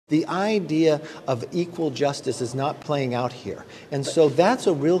The idea of equal justice is not playing out here. And so that's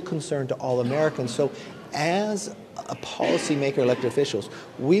a real concern to all Americans. So as a policymaker, elected officials,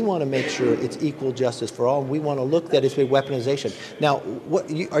 we want to make sure it's equal justice for all. We want to look at it as a weaponization. Now,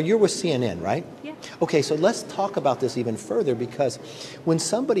 you're with CNN, right? Yeah. Okay, so let's talk about this even further, because when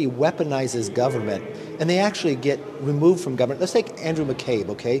somebody weaponizes government and they actually get removed from government, let's take Andrew McCabe,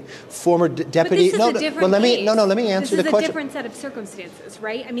 okay, former deputy. But this is a different let me case. let me answer the question. This is a different set of circumstances,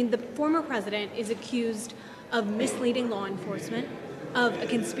 right? I mean, the former president is accused of misleading law enforcement, of a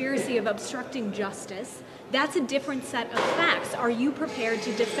conspiracy of obstructing justice. That's a different set of facts. Are you prepared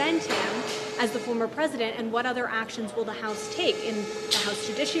to defend him as the former president, and what other actions will the House take in the House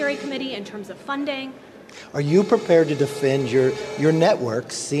Judiciary Committee in terms of funding? Are you prepared to defend your network,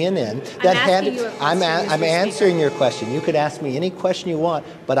 CNN? I'm answering your question. You could ask me any question you want,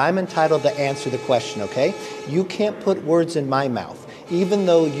 but I'm entitled to answer the question, okay? You can't put words in my mouth. Even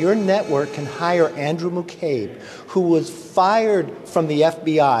though your network can hire Andrew McCabe, who was fired from the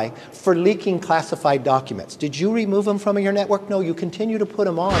FBI for leaking classified documents. Did you remove him from your network? No, you continue to put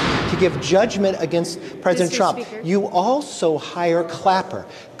him on to give judgment against President Trump. Speaker. You also hire Clapper.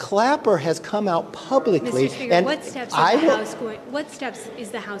 Clapper has come out publicly. Mr. Speaker, and what steps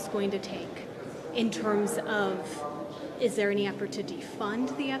is the House going to take in terms of, is there any effort to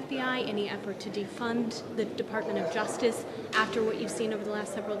defund the FBI, any effort to defund the Department of Justice after what you've seen over the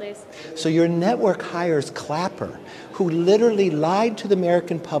last several days? So your network hires Clapper, who literally lied to the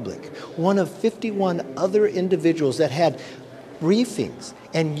American public, one of 51 other individuals that had briefings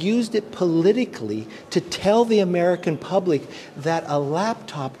and used it politically to tell the American public that a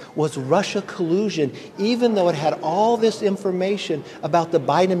laptop was Russia collusion, even though it had all this information about the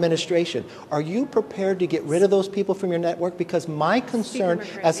Biden administration. Are you prepared to get rid of those people from your network? Because my concern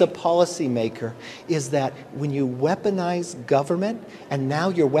as a policymaker is that when you weaponize government and now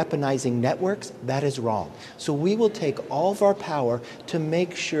you're weaponizing networks, that is wrong. So we will take all of our power to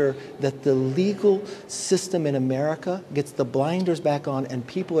make sure that the legal system in America gets the blinders back on and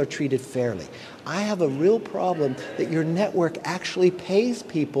people are treated fairly. I have a real problem that your network actually pays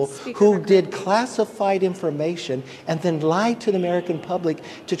people who did classified information and then lied to the American public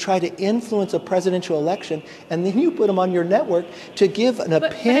to try to influence a presidential election, and then you put them on your network to give an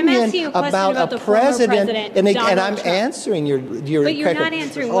opinion about a president. And I'm answering your But you're not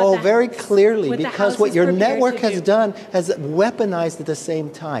answering very clearly, because what your network has done has weaponized at the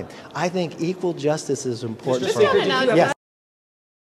same time. I think equal justice is important for all. Yes.